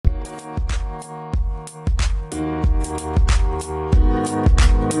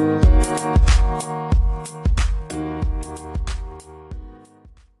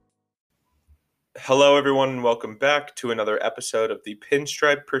Hello, everyone, and welcome back to another episode of the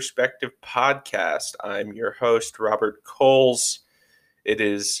Pinstripe Perspective Podcast. I'm your host, Robert Coles. It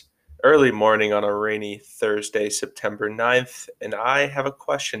is early morning on a rainy Thursday, September 9th, and I have a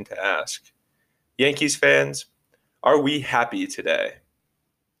question to ask. Yankees fans, are we happy today?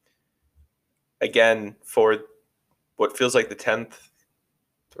 Again, for what feels like the 10th,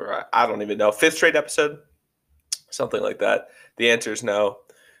 or I don't even know, 5th straight episode? Something like that. The answer is no.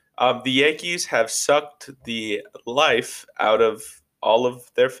 The Yankees have sucked the life out of all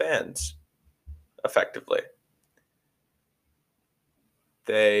of their fans, effectively.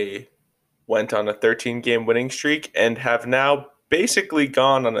 They went on a 13-game winning streak and have now basically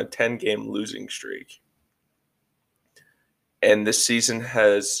gone on a 10-game losing streak. And this season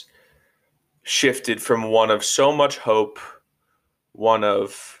has shifted from one of so much hope, one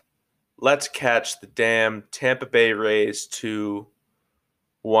of let's catch the damn Tampa Bay Rays, to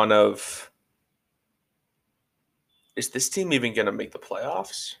one of, is this team even going to make the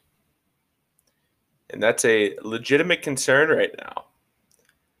playoffs? And that's a legitimate concern right now.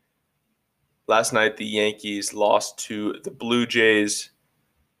 Last night, the Yankees lost to the Blue Jays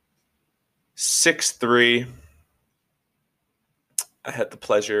 6-3. I had the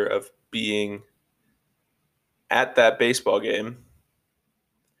pleasure of being at that baseball game. And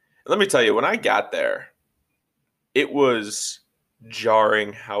let me tell you, when I got there, it was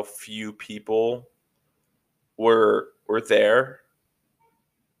jarring how few people were there.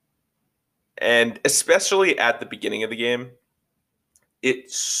 And especially at the beginning of the game,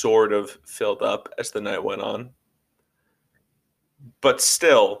 it sort of filled up as the night went on. But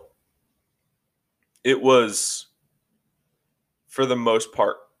still, it was, for the most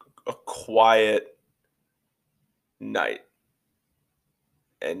part, a quiet night.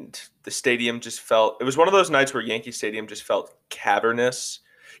 And the stadium just felt, it was one of those nights where Yankee Stadium just felt cavernous.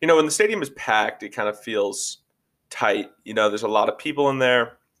 You know, when the stadium is packed, it kind of feels tight. You know, there's a lot of people in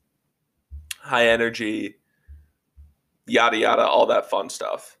there, high energy, yada, yada, all that fun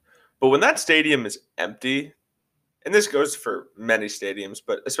stuff. But when that stadium is empty, and this goes for many stadiums,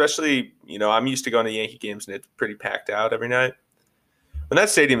 but especially, you know, I'm used to going to Yankee games and it's pretty packed out every night. When that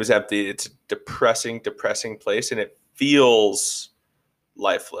stadium is empty, it's a depressing place, and it feels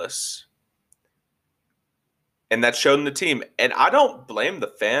lifeless. And that showed in the team. And I don't blame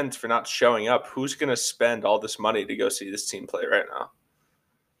the fans for not showing up. Who's going to spend all this money to go see this team play right now?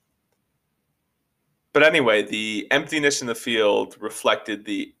 But anyway, the emptiness in the field reflected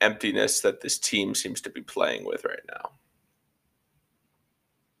the emptiness that this team seems to be playing with right now.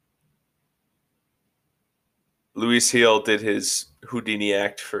 Luis Gil did his Houdini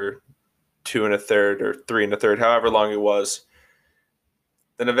act for 2 1/3 or 3 1/3, however long it was.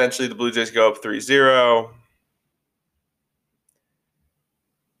 Then eventually the Blue Jays go up 3-0.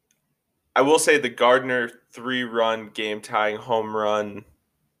 I will say the Gardner 3-run game-tying home run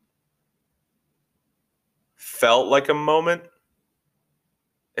felt like a moment.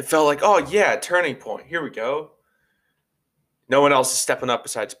 It felt like, oh, yeah, turning point. Here we go. No one else is stepping up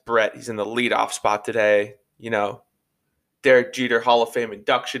besides Brett. He's in the leadoff spot today. You know, Derek Jeter Hall of Fame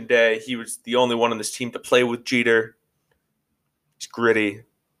induction day. He was the only one on this team to play with Jeter. He's gritty.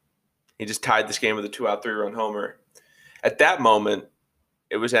 He just tied this game with a 2-out, 3-run homer. At that moment,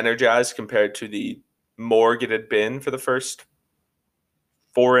 it was energized compared to the morgue it had been for the first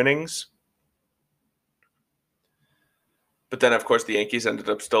 4 innings. But then, of course, the Yankees ended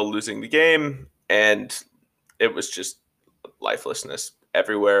up still losing the game, and it was just lifelessness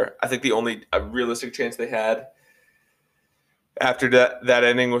everywhere. I think the only realistic chance they had after that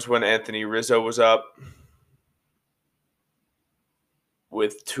inning was when Anthony Rizzo was up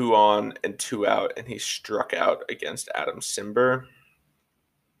with 2 on and 2 out, and he struck out against Adam Simber.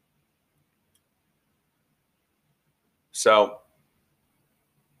 So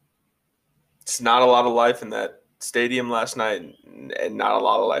it's not a lot of life in that stadium last night, and not a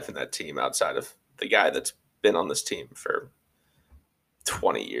lot of life in that team outside of the guy that's been on this team for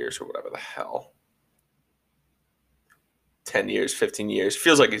 20 years or whatever the hell. 10 years, 15 years.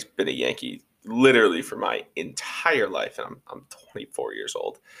 Feels like he's been a Yankee literally for my entire life, and I'm 24 years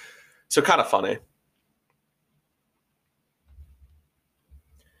old. So kind of funny.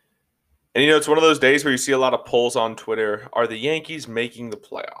 And, you know, it's one of those days where you see a lot of polls on Twitter. Are the Yankees making the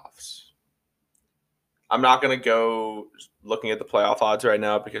playoffs? I'm not going to go looking at the playoff odds right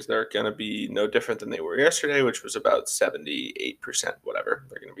now because they're going to be no different than they were yesterday, which was about 78%, whatever.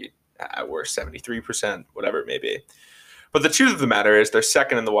 They're going to be at worst 73%, whatever it may be. But the truth of the matter is they're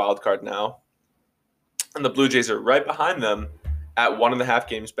second in the wild card now, and the Blue Jays are right behind them at 1.5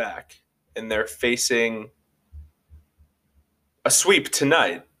 games back, and they're facing a sweep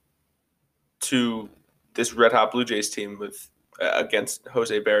tonight to this red hot Blue Jays team with against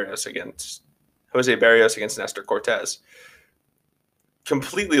Jose Barrios against Nestor Cortez.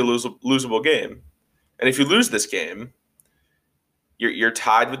 Completely a losable game. And if you lose this game, you're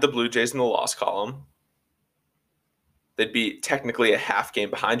tied with the Blue Jays in the loss column. They'd be technically a half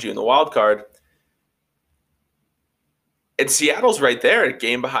game behind you in the wild card. And Seattle's right there, a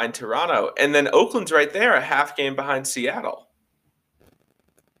game behind Toronto. And then Oakland's right there, a half game behind Seattle.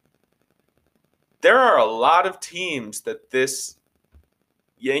 There are a lot of teams that this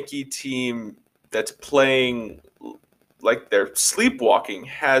Yankee team that's playing like they're sleepwalking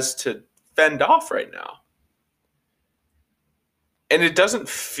has to fend off right now. And it doesn't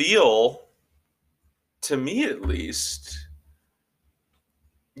feel, to me at least,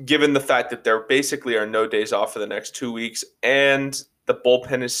 given the fact that there basically are no days off for the next 2 weeks and the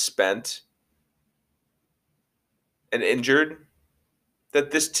bullpen is spent and injured,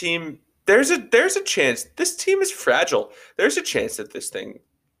 that this team, there's a chance, this team is fragile. There's a chance that this thing,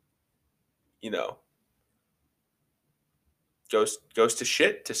 goes to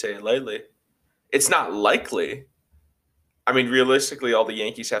shit, to say it lightly. It's not likely. I mean, realistically, all the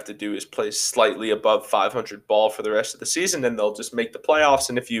Yankees have to do is play slightly above 500 ball for the rest of the season, and they'll just make the playoffs.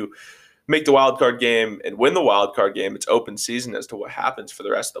 And if you make the wild card game and win the wild card game, it's open season as to what happens for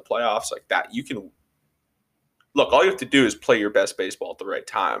the rest of the playoffs. Like that, you can look. All you have to do is play your best baseball at the right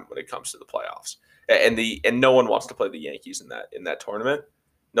time when it comes to the playoffs. And no one wants to play the Yankees in that tournament.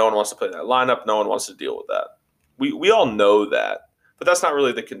 No one wants to play that lineup. No one wants to deal with that. We all know that, but that's not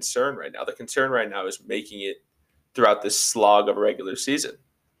really the concern right now. The concern right now is making it throughout this slog of a regular season.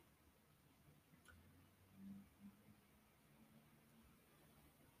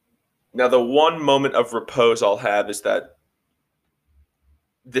 Now, the one moment of repose I'll have is that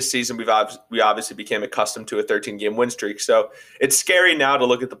this season we obviously became accustomed to a 13-game win streak. So it's scary now to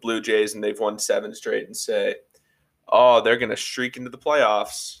look at the Blue Jays and they've won 7 straight and say, oh, they're going to streak into the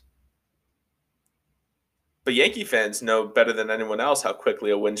playoffs. But Yankee fans know better than anyone else how quickly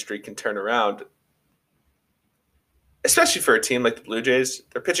a win streak can turn around. Especially for a team like the Blue Jays,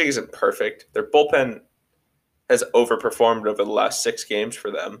 their pitching isn't perfect. Their bullpen has overperformed over the last 6 games for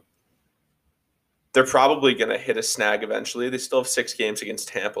them. They're probably going to hit a snag eventually. They still have 6 games against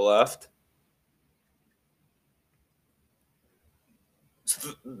Tampa left.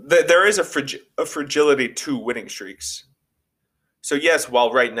 So there is a fragility to winning streaks. So yes,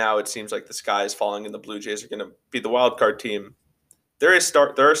 while right now it seems like the sky is falling and the Blue Jays are going to be the wild card team, there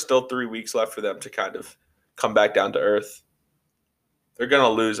are still 3 weeks left for them to kind of come back down to earth. They're going to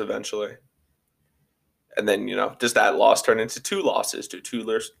lose eventually. And then, does that loss turn into 2 losses? Do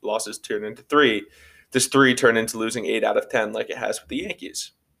 2 losses turn into 3? Does 3 turn into losing 8 out of 10 like it has with the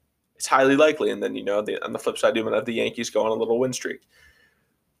Yankees? It's highly likely. And then, on the flip side, you might have the Yankees go on a little win streak.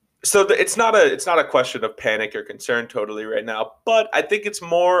 So it's not a question of panic or concern totally right now, but I think it's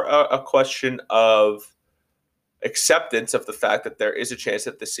more a question of acceptance of the fact that there is a chance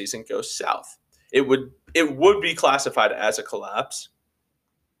that this season goes south. It would be classified as a collapse,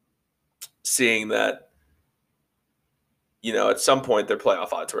 seeing that, at some point their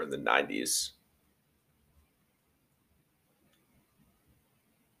playoff odds were in the 90s.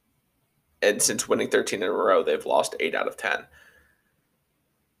 And since winning 13 in a row, they've lost 8 out of 10.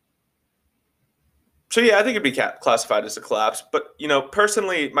 So, yeah, I think it'd be classified as a collapse. But,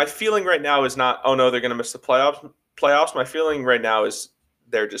 personally, my feeling right now is not, oh, no, they're going to miss the playoffs. My feeling right now is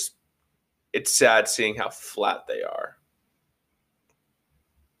it's sad seeing how flat they are.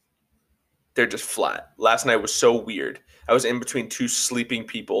 They're just flat. Last night was so weird. I was in between 2 sleeping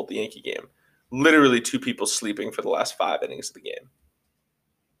people at the Yankee game. Literally 2 people sleeping for the last 5 innings of the game.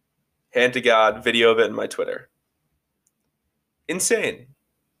 Hand to God, video of it in my Twitter. Insane.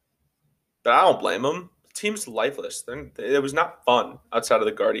 But I don't blame them. The team's lifeless. It was not fun outside of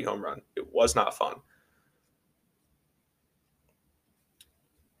the Gardy home run. It was not fun.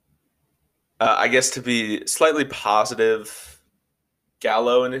 I guess to be slightly positive,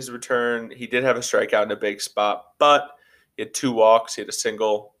 Gallo in his return, he did have a strikeout in a big spot, but he had 2 walks. He had a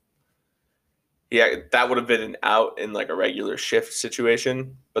single. That would have been an out in like a regular shift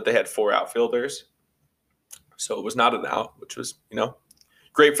situation, but they had 4 outfielders. So it was not an out, which was,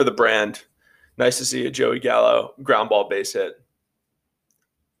 great for the brand. Nice to see a Joey Gallo ground ball base hit.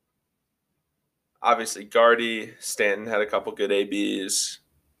 Obviously, Gardy, Stanton had a couple good ABs.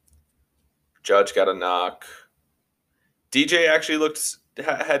 Judge got a knock. DJ actually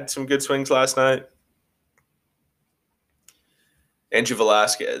had some good swings last night. Andrew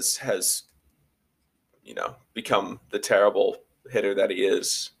Velasquez has, become the terrible hitter that he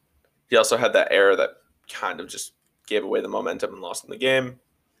is. He also had that error that kind of just gave away the momentum and lost in the game.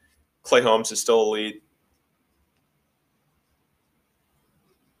 Clay Holmes is still elite.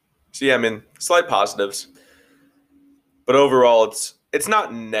 So yeah, I mean, slight positives. But overall, it's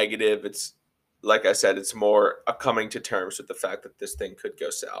not negative. It's like I said, it's more a coming to terms with the fact that this thing could go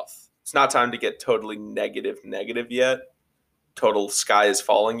south. It's not time to get totally negative yet. Total sky is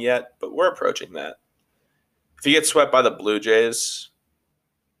falling yet, but we're approaching that. If you get swept by the Blue Jays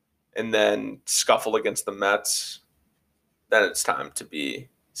and then scuffle against the Mets, then it's time to be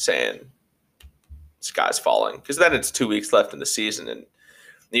saying sky's falling, because then it's 2 weeks left in the season, and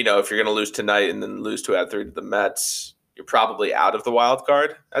if you're going to lose tonight and then lose 2 out of 3 to the Mets, you're probably out of the wild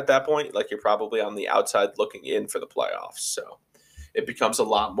card at that point. Like, you're probably on the outside looking in for the playoffs. So it becomes a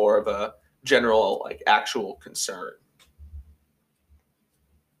lot more of a general, actual concern.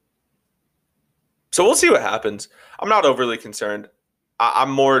 So we'll see what happens. I'm not overly concerned.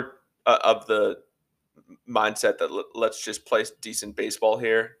 I'm more of the mindset that let's just play decent baseball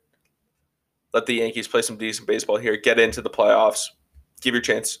here. Let the Yankees play some decent baseball here. Get into the playoffs. Give your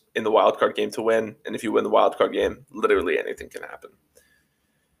chance in the wild card game to win. And if you win the wild card game, literally anything can happen.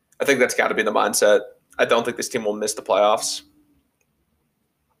 I think that's got to be the mindset. I don't think this team will miss the playoffs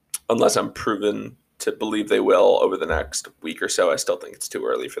unless I'm proven to believe they will over the next week or so. I still think it's too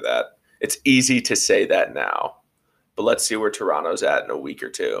early for that. It's easy to say that now, but let's see where Toronto's at in a week or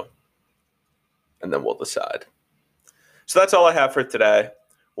two, and then we'll decide. So that's all I have for today.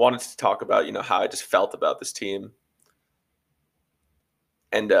 Wanted to talk about, how I just felt about this team.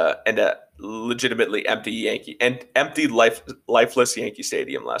 And a legitimately empty lifeless Yankee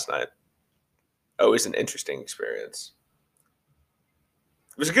Stadium last night. Always an interesting experience.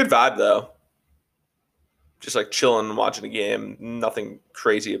 It was a good vibe though. Just like chilling and watching a game. Nothing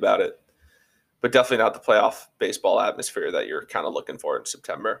crazy about it. But definitely not the playoff baseball atmosphere that you're kind of looking for in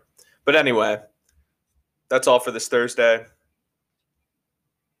September. But anyway, that's all for this Thursday.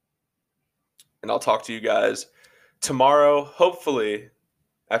 And I'll talk to you guys tomorrow, hopefully,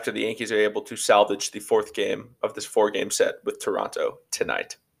 after the Yankees are able to salvage the 4th game of this 4-game set with Toronto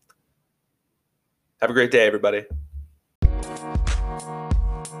tonight. Have a great day, everybody.